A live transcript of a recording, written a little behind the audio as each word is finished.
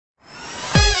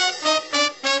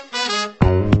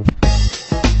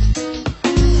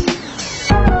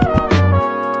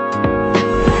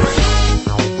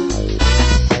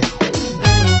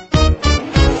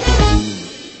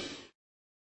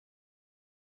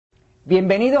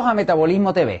Bienvenidos a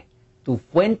Metabolismo TV, tu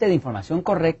fuente de información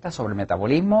correcta sobre el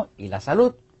metabolismo y la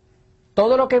salud.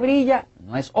 Todo lo que brilla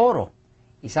no es oro.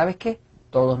 ¿Y sabes qué?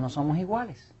 Todos no somos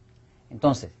iguales.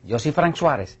 Entonces, yo soy Frank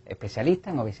Suárez, especialista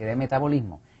en obesidad y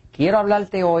metabolismo. Quiero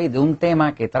hablarte hoy de un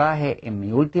tema que traje en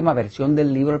mi última versión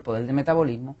del libro El Poder del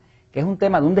Metabolismo, que es un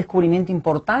tema de un descubrimiento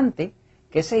importante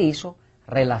que se hizo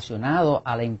relacionado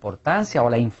a la importancia o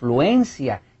la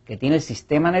influencia que tiene el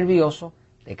sistema nervioso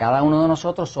de cada uno de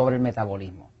nosotros sobre el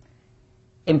metabolismo.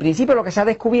 En principio lo que se ha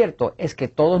descubierto es que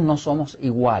todos no somos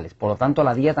iguales, por lo tanto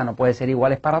la dieta no puede ser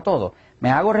igual para todos. Me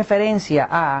hago referencia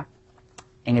a,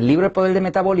 en el libro El Poder del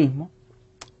Metabolismo,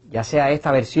 ya sea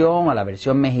esta versión o la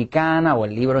versión mexicana o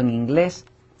el libro en inglés,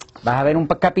 vas a ver un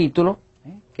capítulo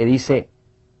que dice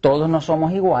todos no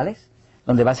somos iguales,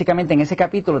 donde básicamente en ese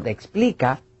capítulo te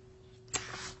explica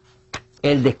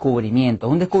el descubrimiento.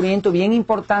 Es un descubrimiento bien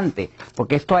importante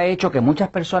porque esto ha hecho que muchas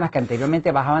personas que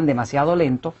anteriormente bajaban demasiado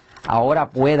lento ahora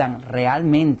puedan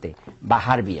realmente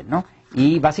bajar bien, ¿no?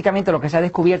 Y básicamente lo que se ha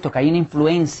descubierto es que hay una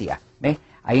influencia, ¿ves?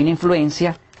 Hay una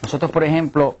influencia. Nosotros, por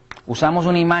ejemplo, usamos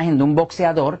una imagen de un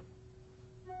boxeador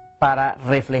para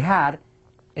reflejar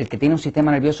el que tiene un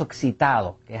sistema nervioso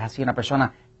excitado, que es así una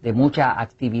persona de mucha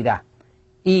actividad,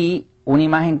 y una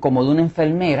imagen como de una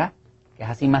enfermera, que es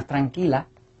así más tranquila,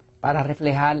 para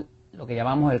reflejar lo que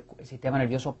llamamos el sistema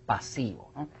nervioso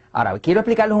pasivo, ¿no? Ahora, quiero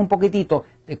explicarles un poquitito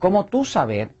de cómo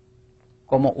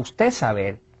usted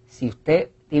saber si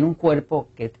usted tiene un cuerpo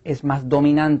que es más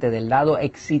dominante del lado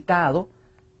excitado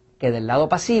que del lado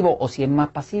pasivo, o si es más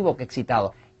pasivo que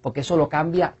excitado, porque eso lo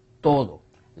cambia todo.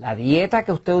 La dieta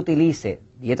que usted utilice,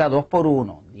 dieta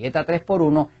 2x1, dieta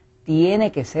 3x1,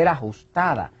 tiene que ser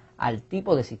ajustada al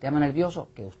tipo de sistema nervioso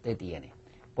que usted tiene.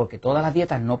 Porque todas las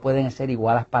dietas no pueden ser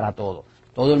iguales para todos.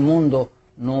 Todo el mundo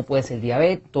no puede ser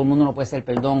diabético, todo el mundo no puede ser,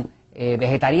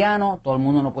 vegetariano, todo el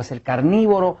mundo no puede ser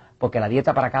carnívoro, porque la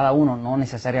dieta para cada uno no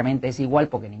necesariamente es igual,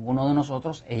 porque ninguno de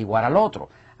nosotros es igual al otro.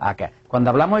 Acá, cuando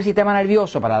hablamos del sistema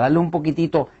nervioso, para darle un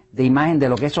poquitito de imagen de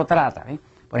lo que eso trata,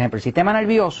 por ejemplo, el sistema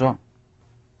nervioso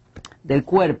del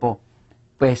cuerpo,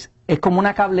 pues es como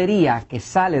una cablería que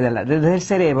sale desde el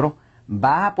cerebro,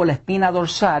 baja por la espina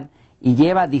dorsal y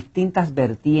lleva distintas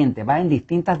vertientes, va en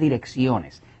distintas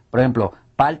direcciones. Por ejemplo,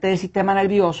 parte del sistema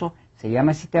nervioso se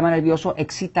llama el sistema nervioso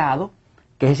excitado,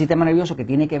 que es el sistema nervioso que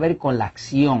tiene que ver con la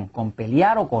acción, con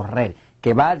pelear o correr,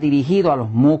 que va dirigido a los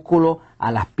músculos,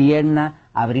 a las piernas,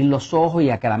 a abrir los ojos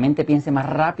y a que la mente piense más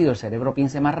rápido, el cerebro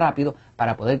piense más rápido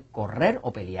para poder correr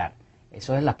o pelear.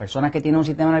 Eso es, las personas que tienen un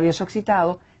sistema nervioso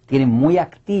excitado tienen muy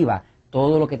activa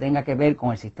todo lo que tenga que ver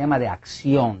con el sistema de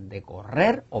acción, de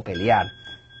correr o pelear.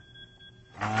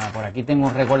 Por aquí tengo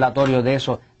un recordatorio de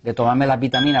eso, de tomarme las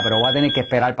vitaminas, pero voy a tener que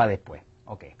esperar para después.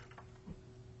 Ok.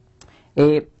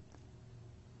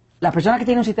 Las personas que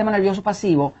tienen un sistema nervioso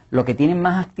pasivo, lo que tienen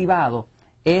más activado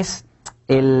es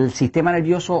el sistema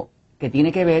nervioso que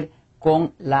tiene que ver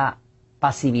con la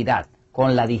pasividad,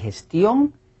 con la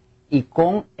digestión y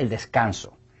con el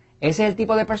descanso. Ese es el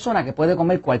tipo de persona que puede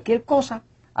comer cualquier cosa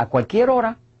a cualquier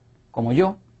hora, como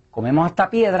yo, comemos hasta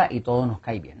piedra y todo nos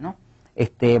cae bien, ¿no?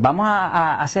 Vamos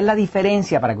a hacer la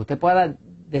diferencia para que usted pueda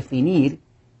definir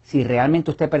si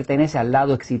realmente usted pertenece al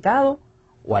lado excitado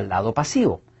o al lado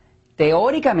pasivo.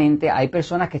 Teóricamente hay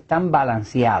personas que están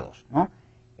balanceados, ¿no?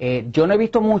 Yo no he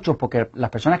visto muchos porque las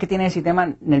personas que tienen el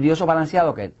sistema nervioso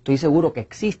balanceado, que estoy seguro que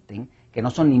existen, que no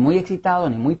son ni muy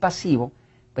excitados ni muy pasivos,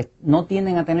 pues no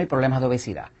tienden a tener problemas de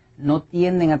obesidad, no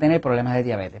tienden a tener problemas de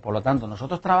diabetes. Por lo tanto,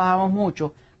 nosotros trabajamos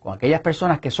mucho con aquellas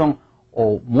personas que son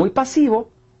o muy pasivos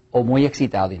o muy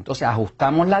excitados. Y entonces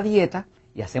ajustamos la dieta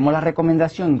y hacemos la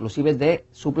recomendación inclusive de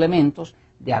suplementos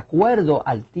de acuerdo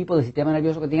al tipo de sistema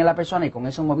nervioso que tiene la persona, y con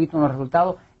eso hemos visto unos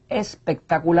resultados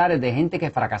espectaculares de gente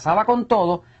que fracasaba con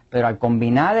todo, pero al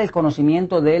combinar el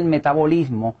conocimiento del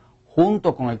metabolismo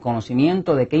junto con el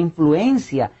conocimiento de qué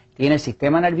influencia tiene el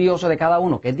sistema nervioso de cada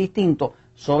uno, que es distinto,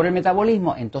 sobre el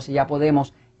metabolismo, entonces ya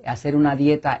podemos hacer una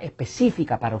dieta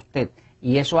específica para usted.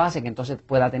 Y eso hace que entonces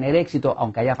pueda tener éxito,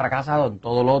 aunque haya fracasado en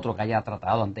todo lo otro que haya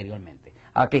tratado anteriormente.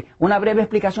 Okay. Una breve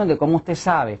explicación de cómo usted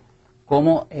sabe,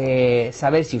 cómo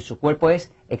saber si su cuerpo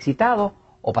es excitado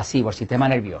o pasivo, el sistema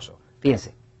nervioso.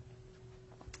 Fíjense,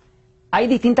 hay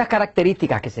distintas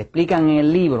características que se explican en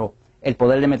el libro El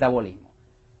Poder del Metabolismo.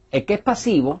 El que es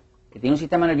pasivo, que tiene un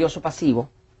sistema nervioso pasivo,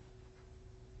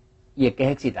 y el que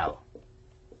es excitado.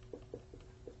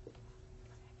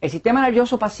 El sistema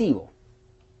nervioso pasivo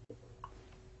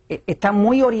está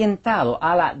muy orientado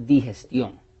a la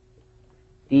digestión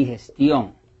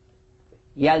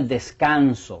y al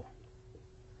descanso.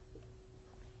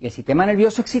 Y el sistema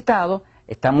nervioso excitado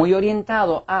está muy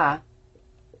orientado a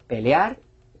pelear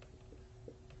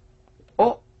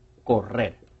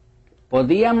correr.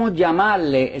 Podríamos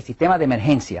llamarle el sistema de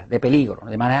emergencia, de peligro,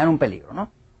 de manejar un peligro, ¿no?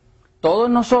 Todos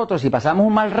nosotros, si pasamos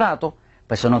un mal rato,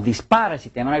 pues se nos dispara el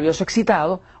sistema nervioso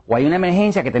excitado, o hay una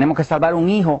emergencia que tenemos que salvar a un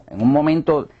hijo en un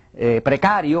momento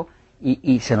precario,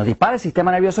 y se nos dispara el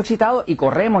sistema nervioso excitado y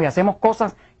corremos y hacemos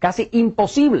cosas casi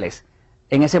imposibles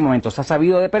en ese momento. Se ha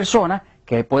sabido de personas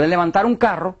que pueden levantar un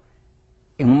carro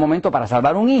en un momento para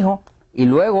salvar a un hijo y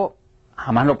luego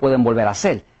jamás lo pueden volver a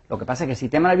hacer. Lo que pasa es que el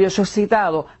sistema nervioso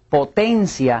excitado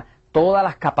potencia todas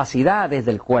las capacidades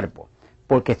del cuerpo,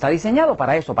 porque está diseñado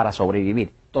para eso, para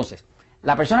sobrevivir. Entonces,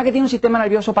 la persona que tiene un sistema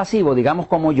nervioso pasivo, digamos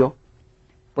como yo,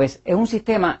 pues es un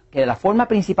sistema que la forma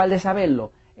principal de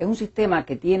saberlo es un sistema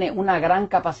que tiene una gran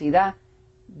capacidad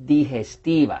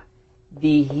digestiva.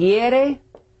 Digiere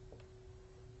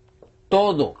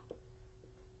todo.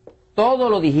 Todo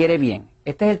lo digiere bien.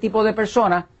 Este es el tipo de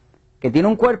persona que tiene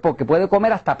un cuerpo que puede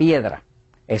comer hasta piedra.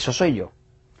 Eso soy yo.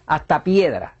 Hasta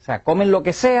piedra. O sea, comen lo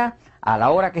que sea, a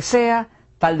la hora que sea,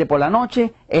 tarde por la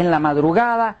noche, en la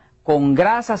madrugada, con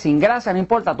grasa, sin grasa, no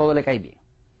importa, todo le cae bien.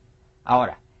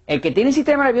 Ahora, el que tiene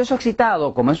sistema nervioso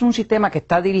excitado, como es un sistema que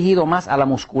está dirigido más a la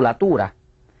musculatura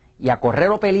y a correr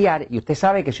o pelear, y usted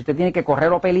sabe que si usted tiene que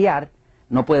correr o pelear,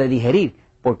 no puede digerir,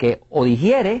 porque o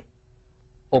digiere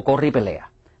o corre y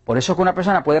pelea. Por eso es que una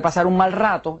persona puede pasar un mal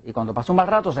rato, y cuando pasa un mal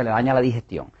rato se le daña la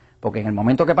digestión, porque en el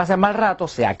momento que pasa el mal rato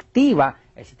se activa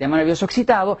el sistema nervioso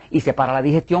excitado y se para la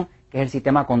digestión, que es el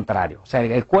sistema contrario. O sea,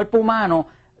 el cuerpo humano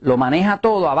lo maneja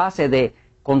todo a base de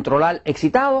controlar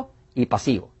excitado y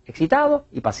pasivo. Excitado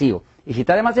y pasivo. Y si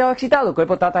está demasiado excitado, el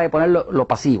cuerpo trata de ponerlo lo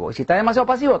pasivo. Y si está demasiado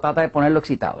pasivo, trata de ponerlo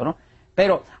excitado, ¿no?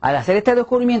 Pero al hacer este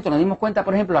descubrimiento nos dimos cuenta,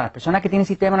 por ejemplo, a las personas que tienen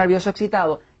sistema nervioso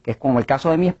excitado, que es como el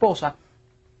caso de mi esposa,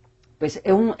 pues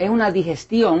es una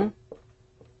digestión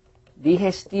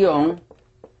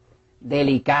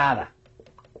delicada.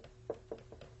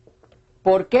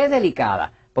 ¿Por qué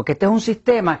delicada? Porque este es un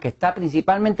sistema que está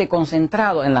principalmente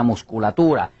concentrado en la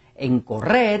musculatura, en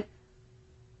correr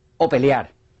o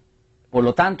pelear. Por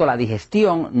lo tanto, la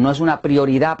digestión no es una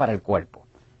prioridad para el cuerpo.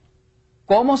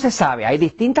 ¿Cómo se sabe? Hay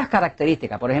distintas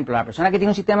características. Por ejemplo, la persona que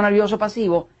tiene un sistema nervioso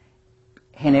pasivo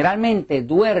generalmente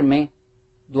duerme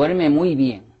muy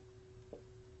bien.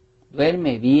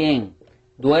 Duerme bien,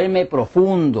 duerme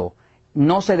profundo,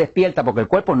 no se despierta porque el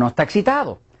cuerpo no está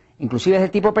excitado. Inclusive es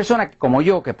el tipo de persona como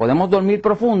yo, que podemos dormir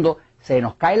profundo, se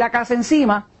nos cae la casa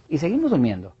encima y seguimos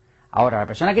durmiendo. Ahora, la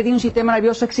persona que tiene un sistema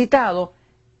nervioso excitado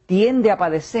tiende a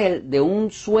padecer de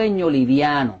un sueño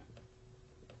liviano,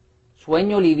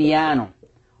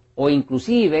 o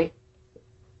inclusive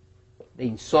de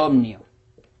insomnio.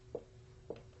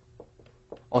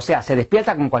 O sea, se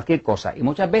despierta con cualquier cosa y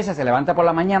muchas veces se levanta por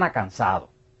la mañana cansado.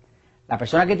 La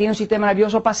persona que tiene un sistema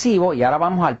nervioso pasivo, y ahora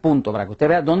vamos al punto para que usted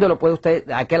vea dónde lo puede usted,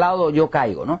 a qué lado yo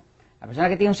caigo, ¿no? La persona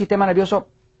que tiene un sistema nervioso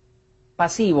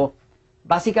pasivo,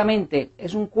 básicamente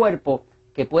es un cuerpo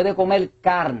que puede comer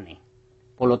carne.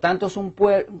 Por lo tanto, es un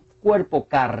cuerpo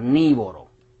carnívoro.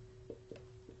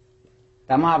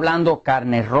 Estamos hablando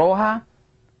carne roja,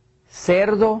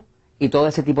 cerdo y todo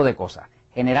ese tipo de cosas.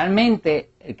 Generalmente,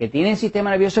 el que tiene el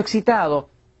sistema nervioso excitado,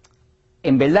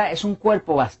 en verdad es un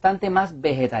cuerpo bastante más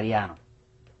vegetariano.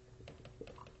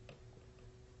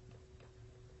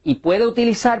 Y puede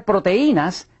utilizar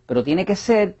proteínas, pero tiene que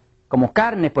ser como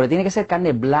carne, pero tiene que ser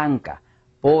carne blanca,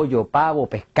 pollo, pavo,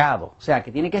 pescado. O sea,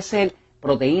 que tiene que ser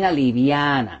proteína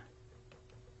liviana.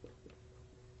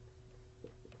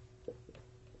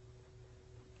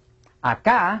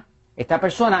 Acá, esta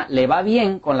persona le va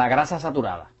bien con la grasa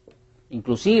saturada.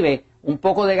 Inclusive, un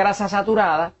poco de grasa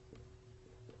saturada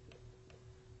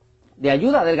le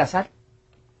ayuda a adelgazar.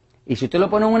 Y si usted lo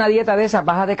pone en una dieta de esas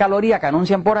bajas de calorías que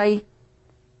anuncian por ahí,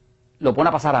 lo pone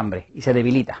a pasar hambre y se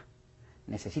debilita.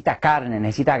 Necesita carne,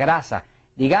 necesita grasa.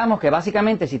 Digamos que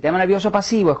básicamente el sistema nervioso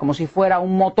pasivo es como si fuera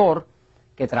un motor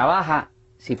que trabaja,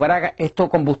 si fuera esto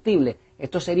combustible,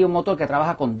 esto sería un motor que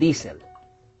trabaja con diésel,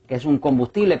 que es un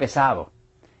combustible pesado.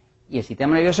 Y el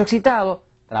sistema nervioso excitado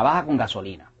trabaja con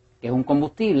gasolina, que es un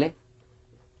combustible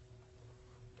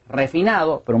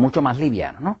refinado, pero mucho más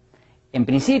liviano, ¿no? En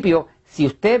principio, si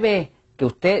usted ve que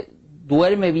usted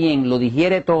duerme bien, lo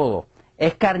digiere todo,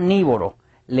 es carnívoro,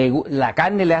 la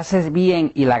carne le hace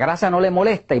bien y la grasa no le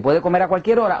molesta y puede comer a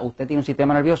cualquier hora, usted tiene un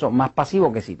sistema nervioso más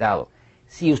pasivo que excitado.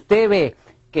 Si usted ve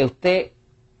que usted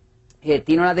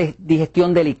tiene una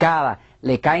digestión delicada,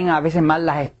 le caen a veces mal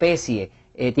las especies,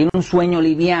 tiene un sueño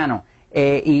liviano,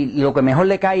 y lo que mejor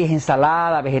le cae es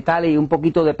ensalada, vegetales y un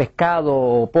poquito de pescado,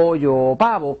 o pollo o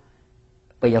pavo,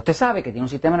 pues ya usted sabe que tiene un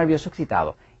sistema nervioso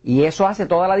excitado. Y eso hace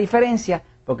toda la diferencia,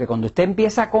 porque cuando usted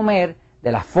empieza a comer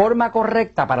de la forma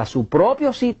correcta para su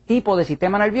propio tipo de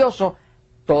sistema nervioso,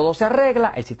 todo se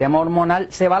arregla, el sistema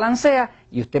hormonal se balancea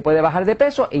y usted puede bajar de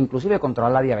peso e inclusive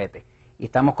controlar la diabetes. Y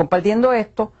estamos compartiendo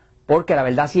esto porque la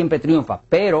verdad siempre triunfa,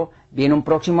 pero viene un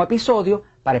próximo episodio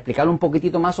para explicarle un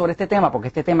poquitito más sobre este tema, porque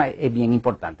este tema es bien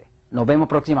importante. Nos vemos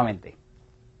próximamente.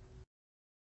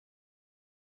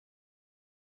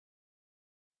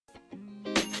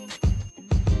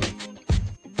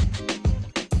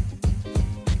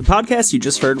 The podcast you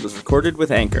just heard was recorded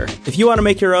with Anchor. If you want to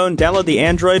make your own, download the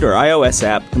Android or iOS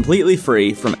app completely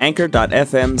free from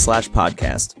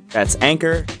anchor.fm/podcast. That's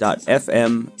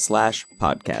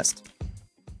anchor.fm/podcast.